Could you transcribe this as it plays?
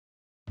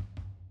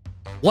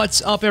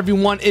What's up,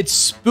 everyone?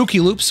 It's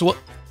SpookyLoopz.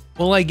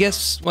 Well, I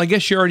guess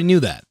you already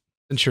knew that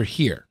since you're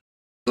here.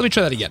 Let me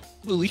try that again.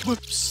 No.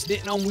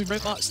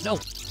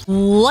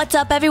 What's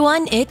up,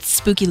 everyone?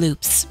 It's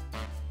SpookyLoopz.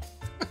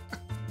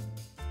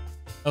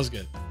 That was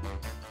good.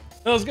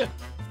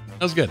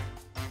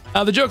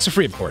 The jokes are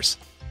free, of course.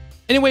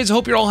 Anyways, I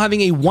hope you're all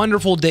having a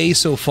wonderful day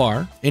so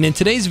far. And in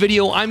today's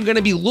video, I'm going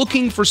to be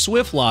looking for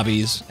SWF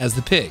lobbies as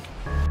the pig.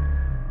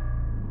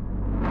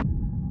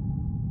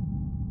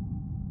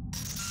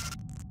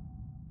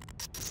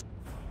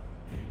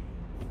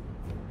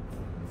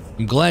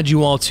 I'm glad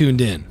you all tuned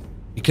in,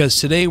 because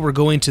today we're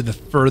going to the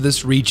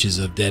furthest reaches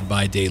of Dead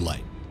by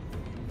Daylight.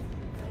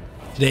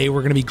 Today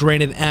we're going to be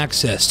granted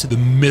access to the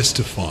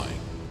mystifying,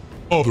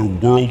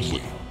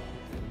 otherworldly,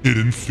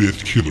 hidden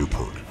fifth killer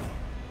perk.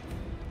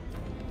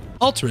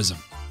 Altruism.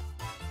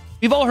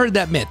 We've all heard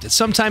that myth that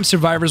sometimes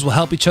survivors will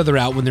help each other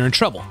out when they're in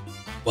trouble.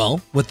 Well,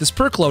 with this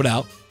perk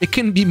loadout, it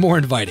couldn't be more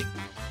inviting.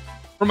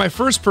 For my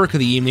first perk of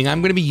the evening,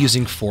 I'm going to be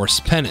using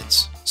Forced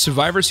Penance.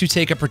 Survivors who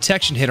take a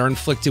protection hit are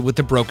inflicted with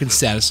the broken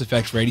status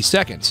effect for 80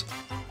 seconds.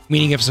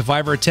 Meaning if a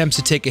survivor attempts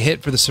to take a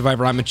hit for the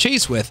survivor I'm in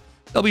chase with,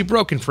 they'll be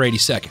broken for 80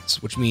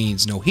 seconds, which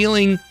means no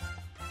healing,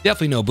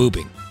 definitely no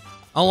booping.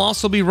 I'll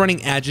also be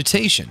running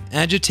Agitation.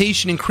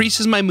 Agitation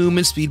increases my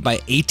movement speed by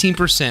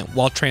 18%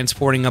 while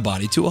transporting a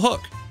body to a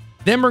hook.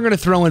 Then we're going to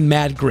throw in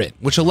Mad Grit,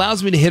 which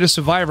allows me to hit a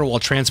survivor while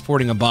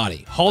transporting a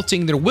body,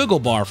 halting their wiggle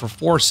bar for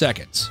 4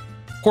 seconds.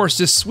 Of course,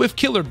 this Swift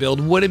Killer build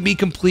wouldn't be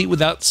complete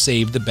without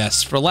Save the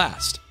Best for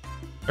last.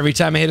 Every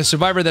time I hit a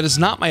survivor that is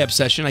not my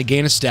obsession, I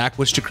gain a stack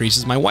which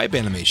decreases my wipe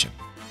animation.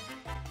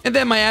 And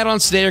then my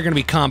add-ons today are going to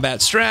be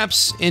Combat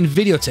Straps and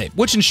Videotape,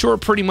 which in short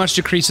pretty much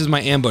decreases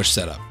my ambush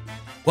setup.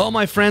 Well,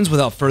 my friends,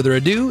 without further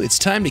ado, it's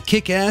time to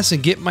kick ass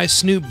and get my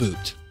snoot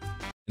booped.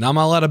 And I'm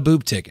all out of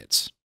boop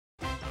tickets.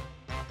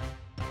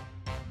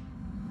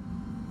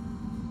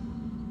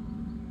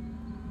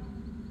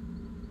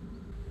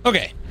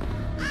 Okay.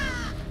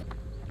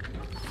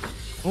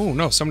 Oh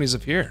no, somebody's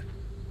up here.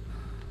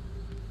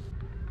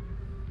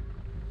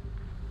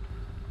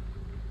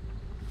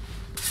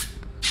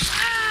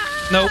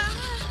 Nope.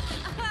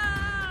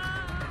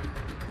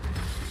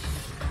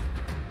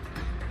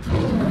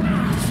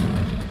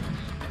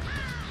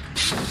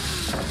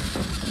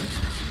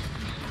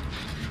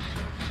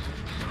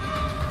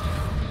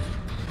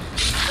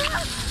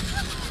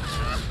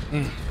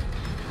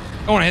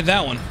 I want to hit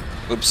that one.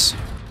 Oops.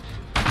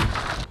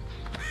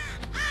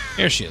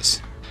 Here she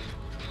is.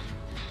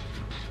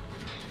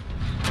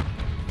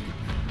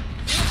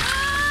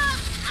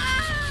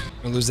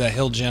 Gonna lose that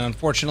hill gen,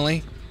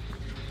 unfortunately.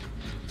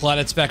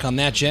 Plaudits back on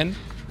that gen.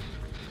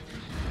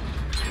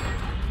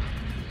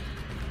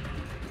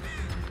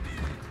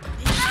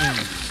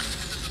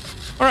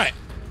 All right.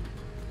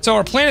 So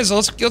our plan is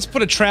let's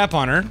put a trap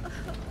on her,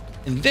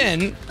 and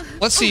then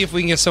let's see if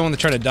we can get someone to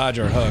try to dodge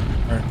our hook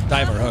or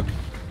dive our hook.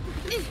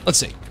 Let's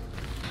see.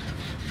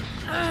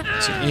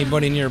 So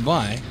anybody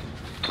nearby?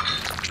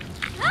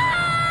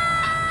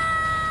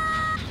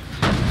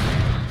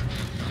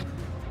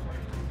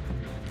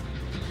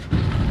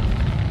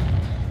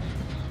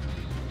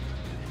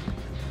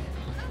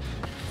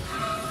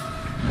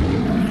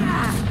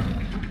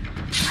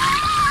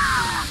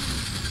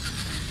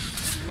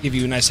 Give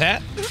you a nice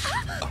hat.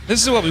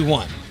 This is what we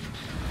want.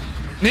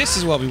 This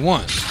is what we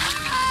want.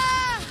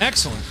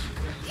 Excellent.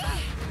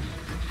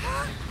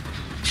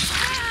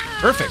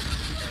 Perfect.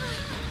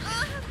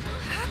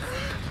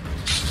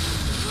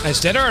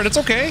 Nice dead art. It's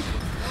okay.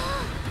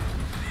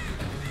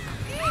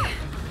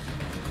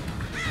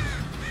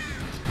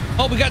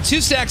 Oh, we got 2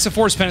 stacks of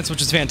Force Penance,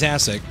 which is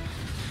fantastic.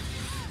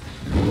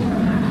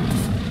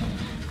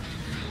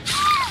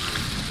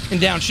 And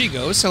down she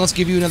goes. So let's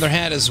give you another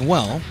hat as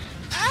well.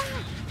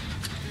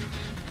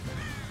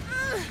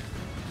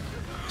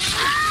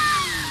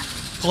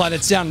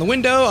 Plaudits down the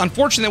window.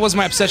 Unfortunately, that wasn't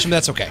my obsession, but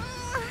that's okay.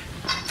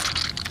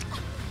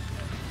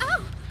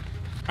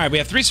 Alright, we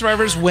have 3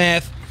 survivors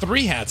with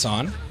 3 hats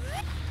on.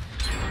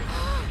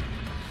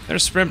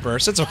 There's Sprint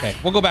Burst. It's okay.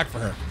 We'll go back for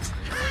her.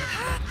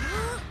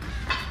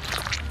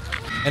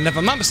 And if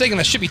I'm not mistaken,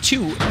 that should be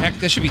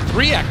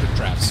 3 active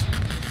traps.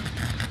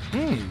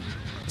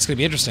 It's gonna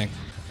be interesting.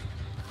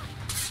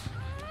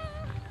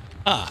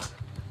 Ah.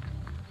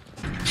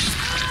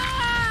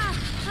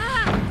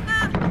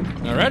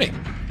 Alrighty.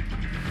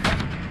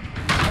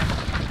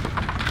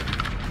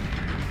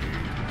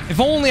 If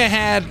only I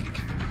had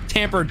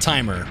tampered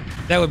timer.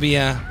 That would be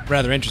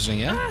rather interesting,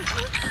 yeah?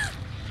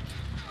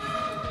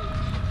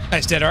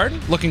 Nice dead art.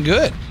 Looking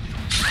good.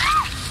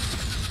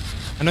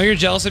 I know you're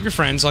jealous of your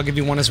friends. I'll give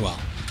you one as well.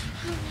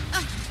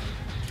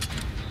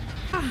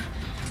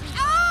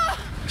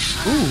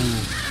 Ooh.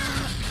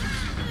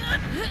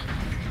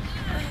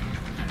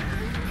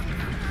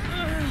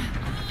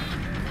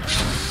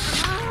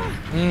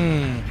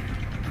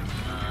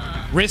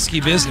 Risky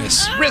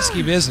business.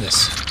 Risky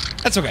business.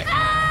 That's okay.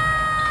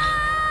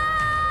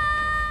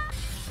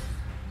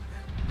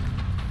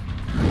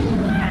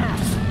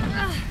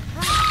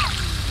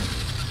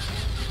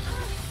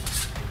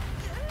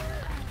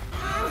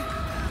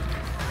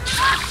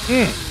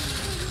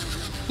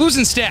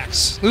 Losing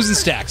stacks. Losing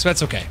stacks.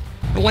 That's okay.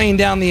 We're laying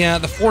down the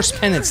force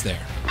penance there.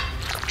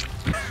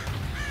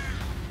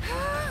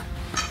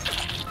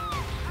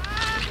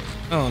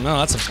 Oh no,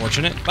 that's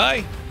unfortunate.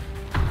 Bye.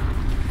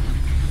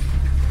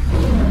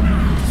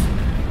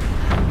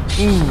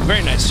 Ooh,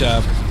 very nice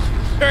job.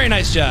 Very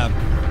nice job.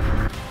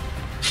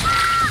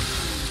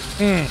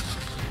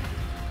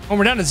 Oh,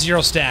 we're down to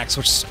 0 stacks,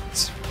 which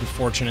is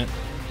unfortunate.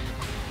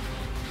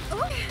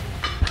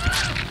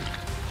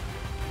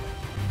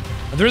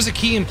 There is a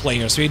key in play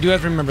here, so you do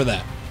have to remember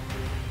that.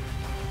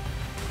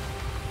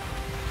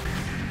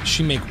 Does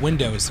she make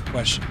window is the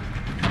question.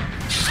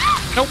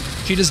 Nope,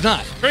 she does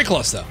not. Very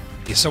close, though.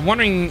 So I'm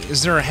wondering,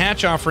 is there a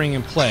hatch offering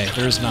in play?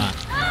 There is not.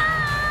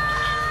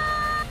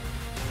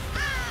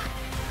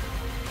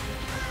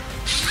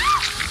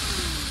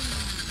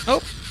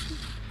 Oh,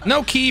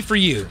 no key for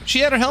you. She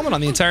had her helmet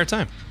on the entire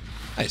time.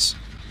 Nice.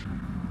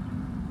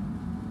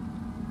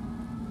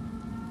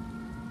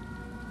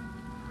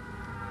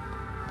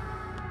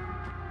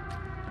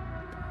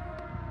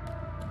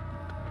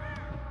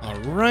 All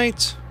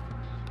right.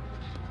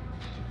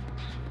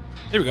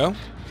 There we go.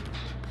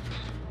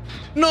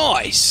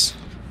 Nice.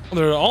 Well,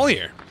 they're all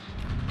here.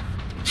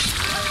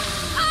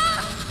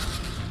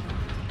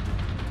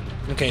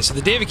 Okay, so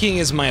the David King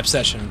is my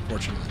obsession,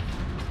 unfortunately.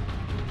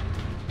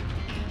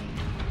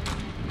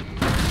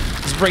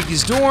 Let's break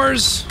these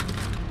doors.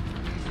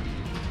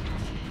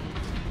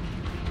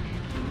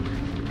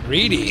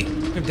 Greedy.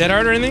 You have dead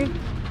art or anything?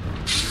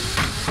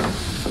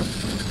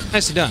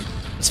 Nicely done.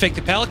 Let's fake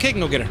the pallet cake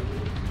and go get her.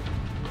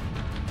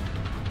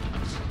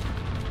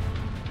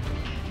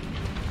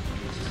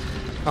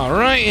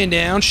 Alright, and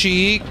down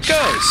she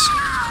goes.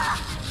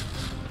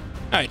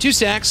 Alright, 2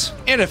 stacks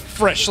and a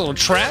fresh little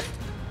trap.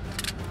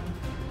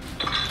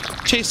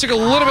 Chase took a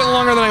little bit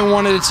longer than I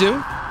wanted it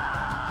to.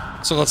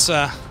 So let's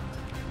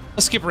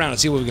skip around and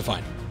see what we can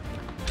find.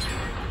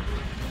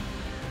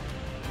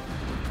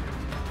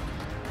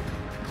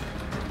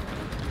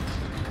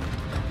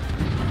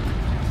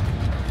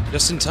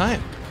 Just in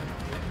time.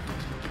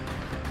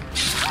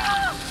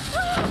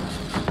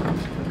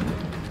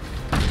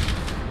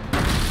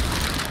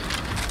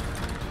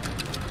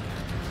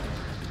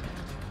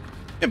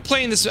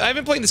 I've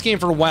been playing this game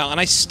for a while, and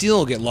I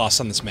still get lost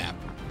on this map.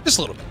 Just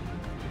a little bit.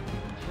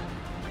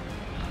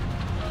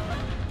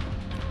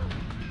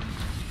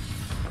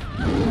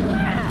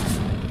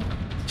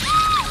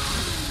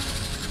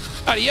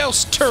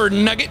 Adios, turd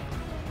nugget.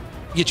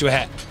 Get you a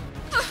hat.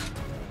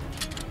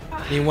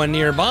 Anyone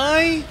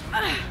nearby?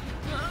 I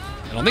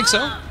don't think so.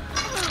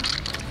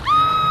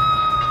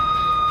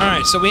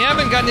 Alright, so we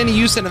haven't gotten any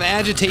use out of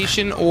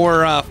agitation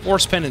or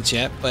force penance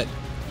yet, but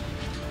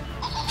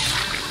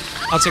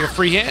I'll take a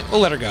free hit. We'll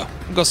let her go.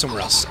 We'll go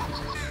somewhere else.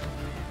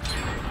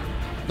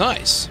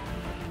 Nice.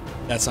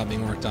 That's not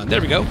being worked on.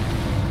 There we go.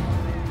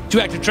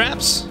 2 active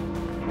traps.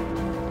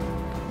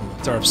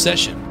 It's our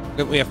obsession.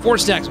 We have 4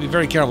 stacks. Be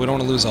very careful. We don't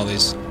want to lose all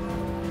these.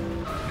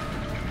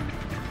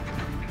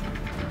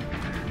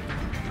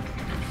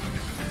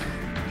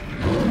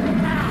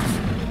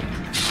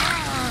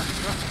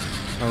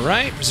 All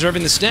right.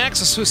 Reserving the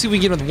stacks. Let's see if we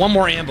can get with one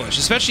more ambush,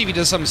 especially if he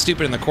does something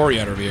stupid in the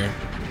courtyard over here.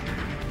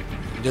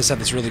 He does have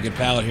this really good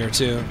pallet here,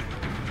 too.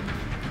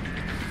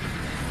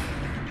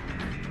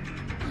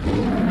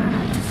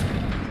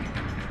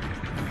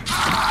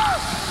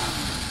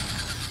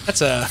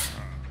 That's a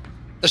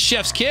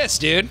chef's kiss,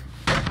 dude.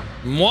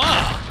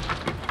 Mwah!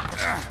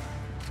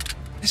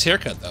 Nice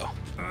haircut, though.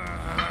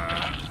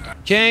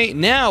 Okay,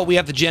 now we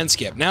have the gen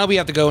skip. Now we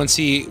have to go and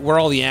see where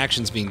all the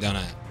action's being done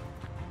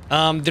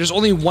at. There's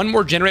only 1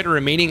 more generator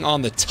remaining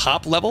on the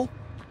top level,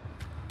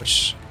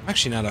 which I'm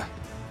actually not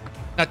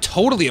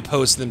totally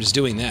opposed to them just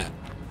doing that.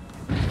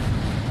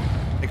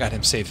 I got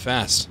him saved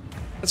fast.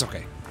 That's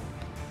okay.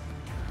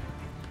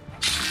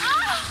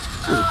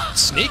 Ooh,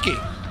 sneaky.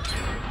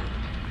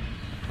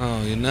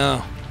 Oh, you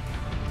know.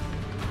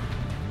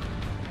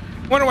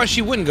 Wonder why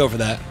she wouldn't go for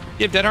that.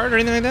 You have dead heart or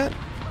anything like that?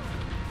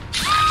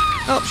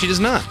 Oh, she does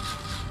not.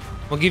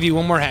 We'll give you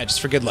 1 more hat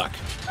just for good luck.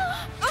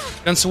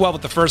 Done so well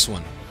with the first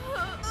one.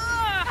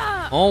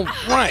 All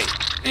right,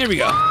 here we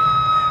go.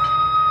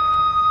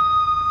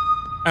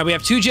 All right, we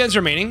have 2 gens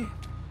remaining.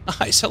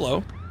 Nice,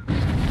 hello.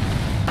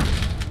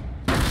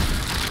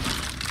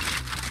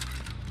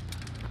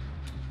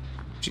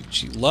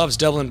 She loves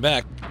doubling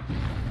back.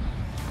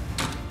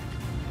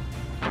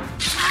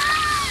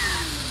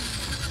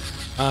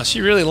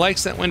 She really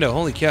likes that window.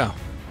 Holy cow.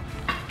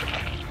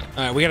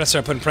 All right, we gotta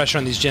start putting pressure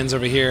on these gens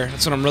over here.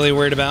 That's what I'm really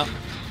worried about.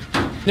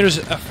 There's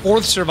a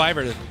 4th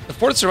survivor. The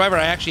 4th survivor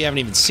I actually haven't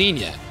even seen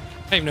yet.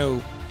 I don't even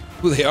know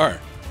who they are.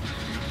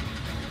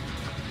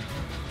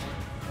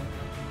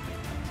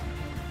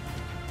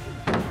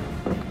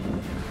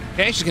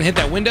 Okay, she's gonna hit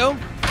that window.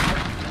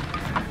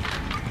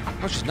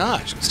 No, she's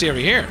not. She's gonna stay over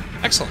here.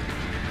 Excellent.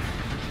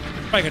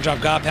 Probably gonna drop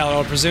God Pallet, I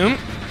would presume.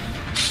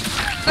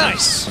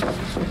 Nice.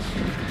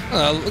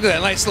 Look at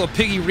that nice little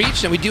piggy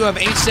reach. And we do have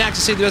 8 stacks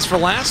to save the best for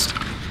last.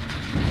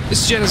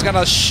 This gen has got a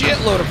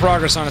shitload of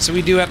progress on it, so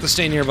we do have to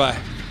stay nearby.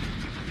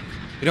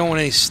 We don't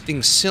want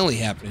anything silly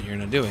happening here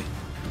now, do we?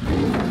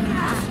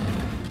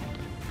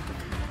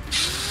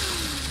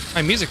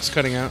 My music's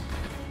cutting out.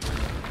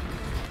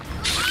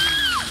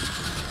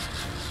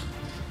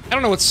 I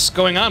don't know what's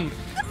going on.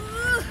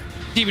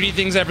 DVD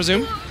things, I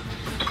presume.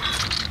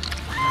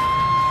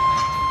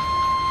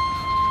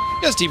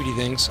 Yes, DVD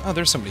things. Oh,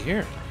 there's somebody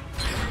here.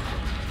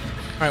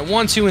 All right,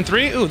 1, 2, and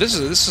 3. Ooh, this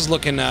is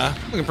looking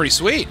pretty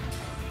sweet.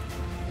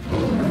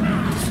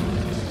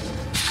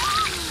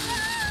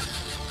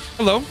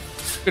 Hello,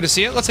 good to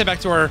see you. Let's head back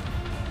to our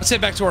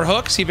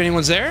hook. See if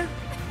anyone's there.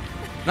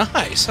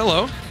 Nice.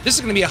 Hello. This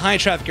is going to be a high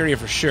traffic area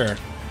for sure.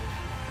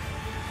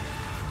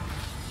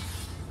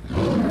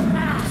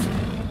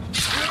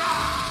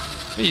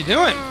 What are you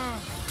doing?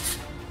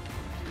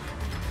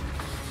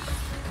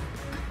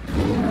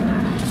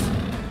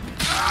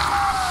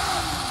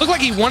 Looked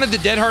like he wanted the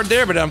dead hard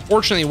there, but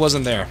unfortunately he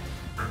wasn't there.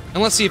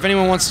 And let's see if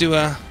anyone wants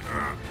to,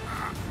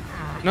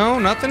 No,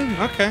 nothing?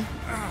 Okay.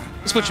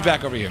 Let's put you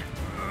back over here.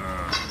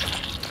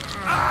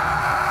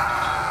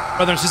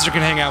 Brother and sister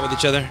can hang out with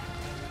each other.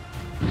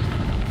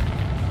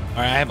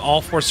 Alright, I have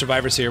all 4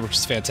 survivors here, which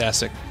is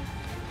fantastic.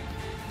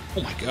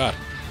 Oh my god.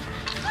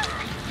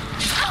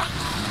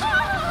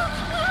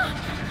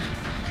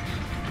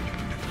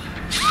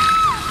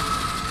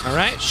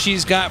 Alright,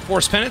 she's got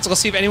force penance. Let's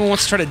see if anyone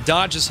wants to try to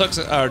dodge this hook,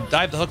 or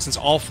dive the hook, since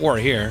all 4 are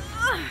here.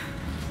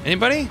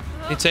 Anybody?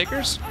 Any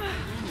takers?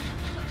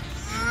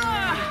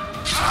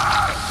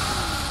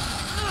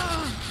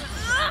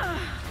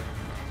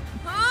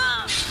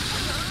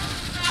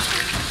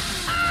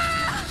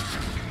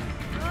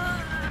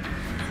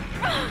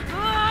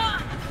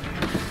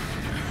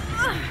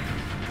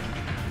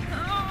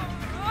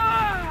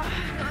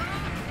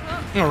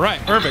 Alright,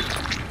 perfect.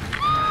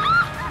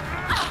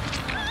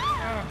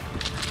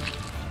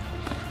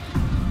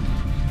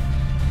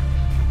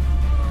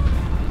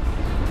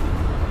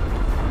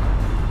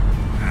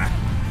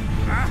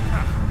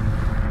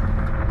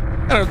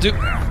 That'll do.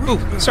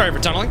 Ooh, sorry for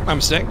tunneling. My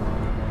mistake.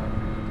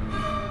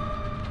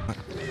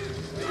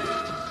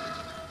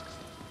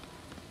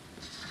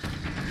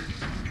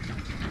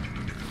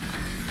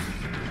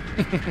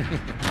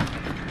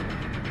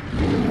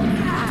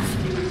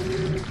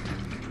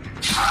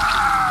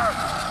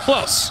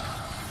 Close.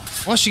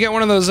 Unless you get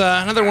one of those,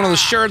 another one of those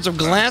shards of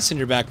glass in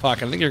your back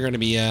pocket, I think you're gonna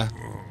be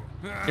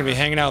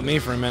hanging out with me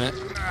for a minute.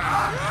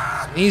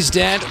 He's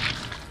dead.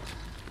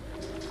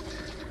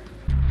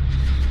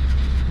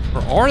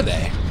 Or are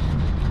they?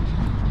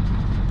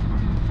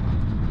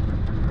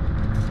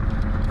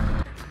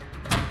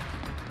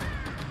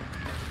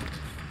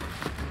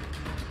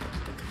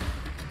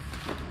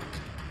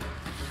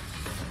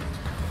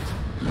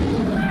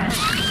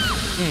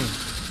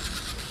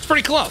 It's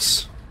pretty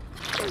close.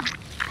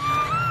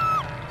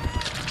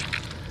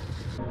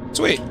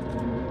 Sweet.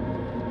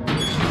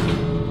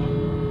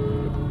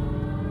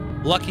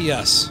 Lucky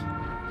us.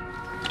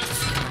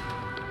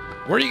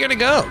 Where are you gonna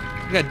go?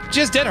 You got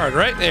just dead hard,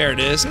 right? There it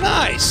is.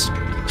 Nice.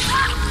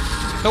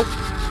 Nope.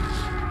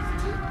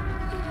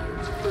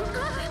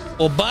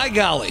 Well, by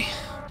golly.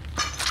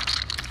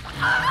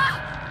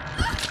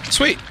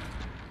 Sweet.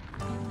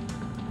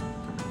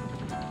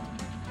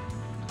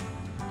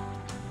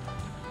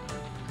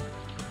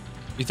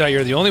 You thought you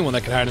were the only one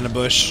that could hide in a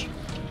bush.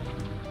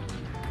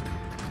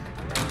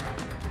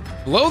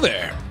 Hello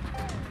there.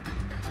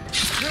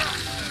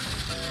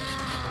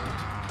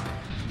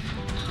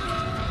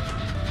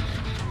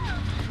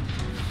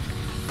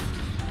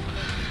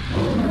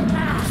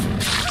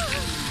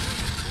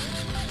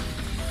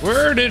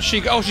 Where did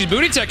she go? Oh, she's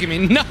booty teching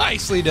me.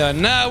 Nicely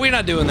done. No, we're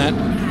not doing that.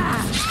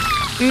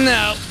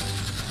 No.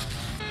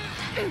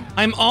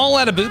 I'm all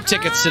out of boob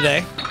tickets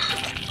today.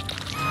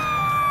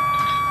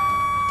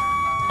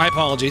 My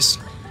apologies.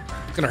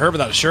 It's gonna hurt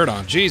without a shirt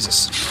on.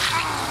 Jesus.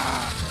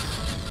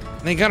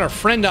 They got our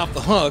friend off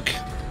the hook,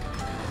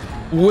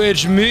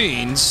 which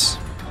means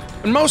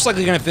we're most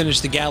likely gonna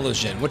finish the gallows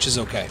gen, which is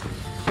okay.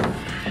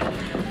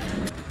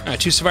 All right,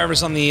 2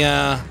 survivors on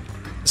the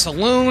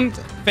saloon.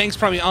 Fang's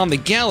probably on the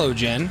gallows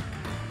gen.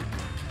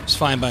 It's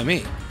fine by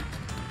me.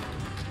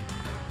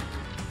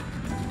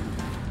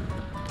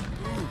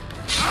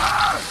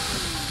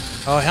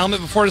 Oh,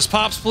 helmet before this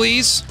pops,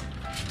 please.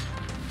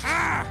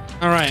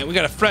 All right, we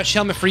got a fresh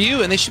helmet for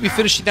you, and they should be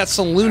finishing that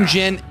saloon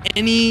gen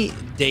any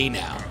day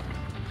now.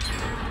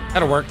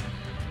 That'll work.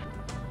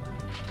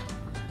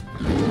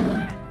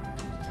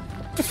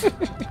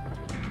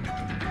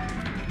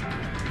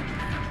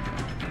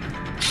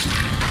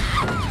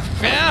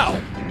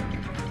 Ow!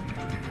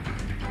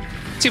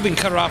 Let's see if we can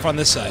cut her off on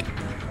this side.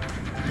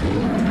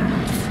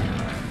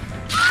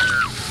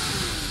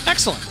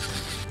 Excellent.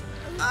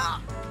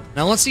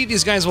 Now let's see if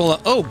these guys will.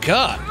 Oh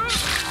God!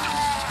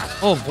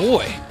 Oh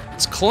boy,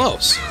 it's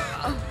close.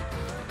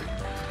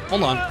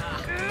 Hold on.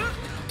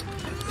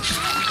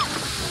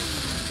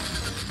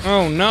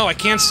 Oh no, I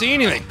can't see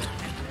anything.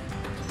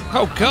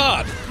 Oh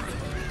God.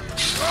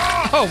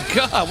 Oh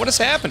God, what is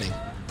happening?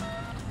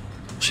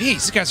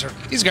 Jeez,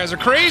 these guys are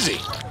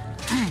crazy.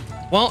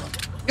 Well,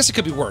 I guess it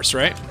could be worse,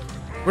 right?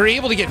 We're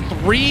able to get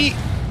 3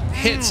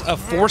 hits of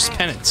Force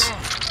Penance.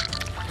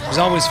 It's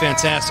always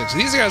fantastic. So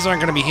these guys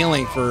aren't going to be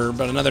healing for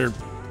about another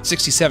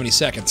 60, 70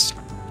 seconds.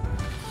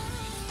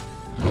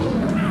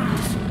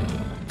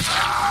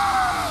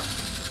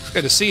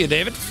 Good to see you,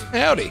 David.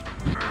 Howdy.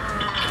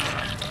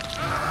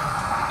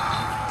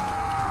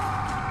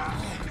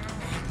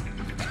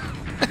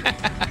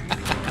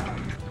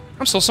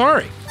 I'm so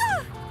sorry.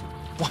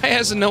 Why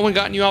hasn't no one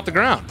gotten you off the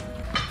ground?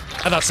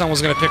 I thought someone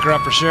was going to pick her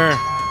up for sure.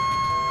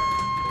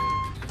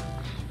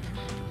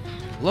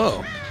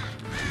 Hello.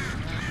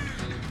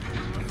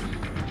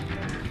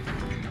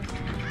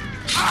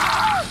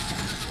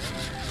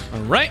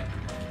 All right.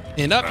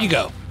 And up you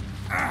go.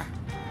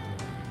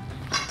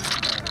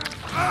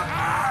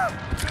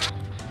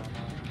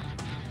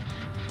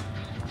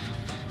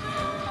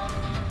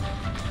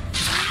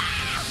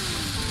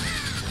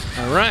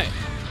 All right.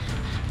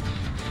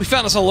 We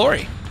found us a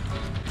Lori.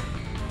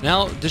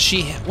 Now, does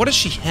she... What does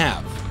she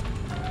have?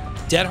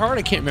 Dead Heart?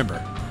 I can't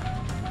remember.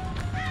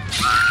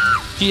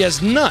 She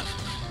has none.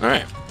 All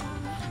right.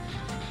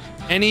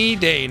 Any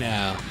day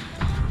now.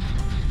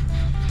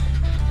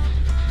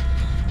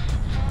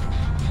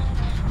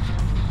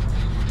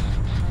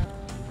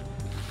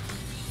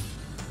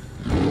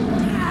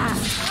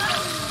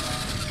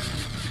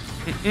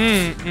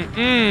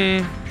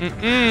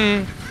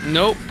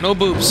 Nope, no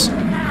boobs.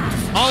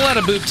 All out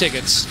of boob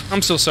tickets.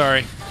 I'm so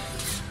sorry.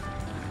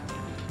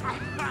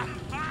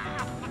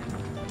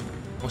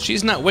 Well,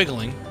 she's not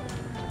wiggling.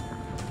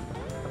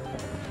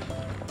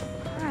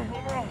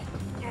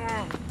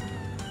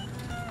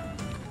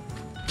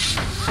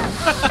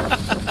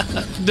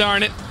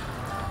 Darn it.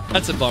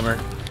 That's a bummer.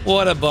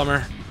 What a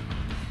bummer.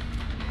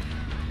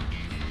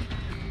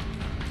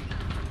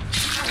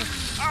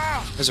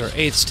 There's our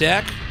 8th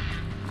stack.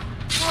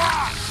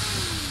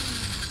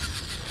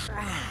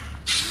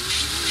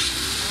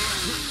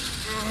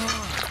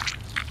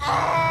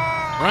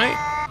 Right?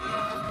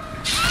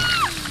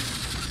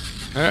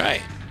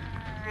 Alright.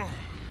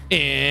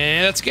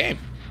 And that's game.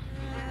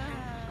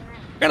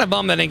 Kinda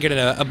bummed I didn't get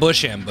a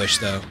bush ambush,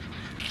 though.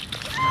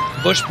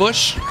 Bush?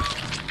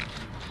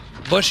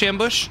 Bush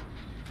ambush?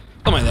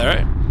 Something like that,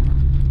 right?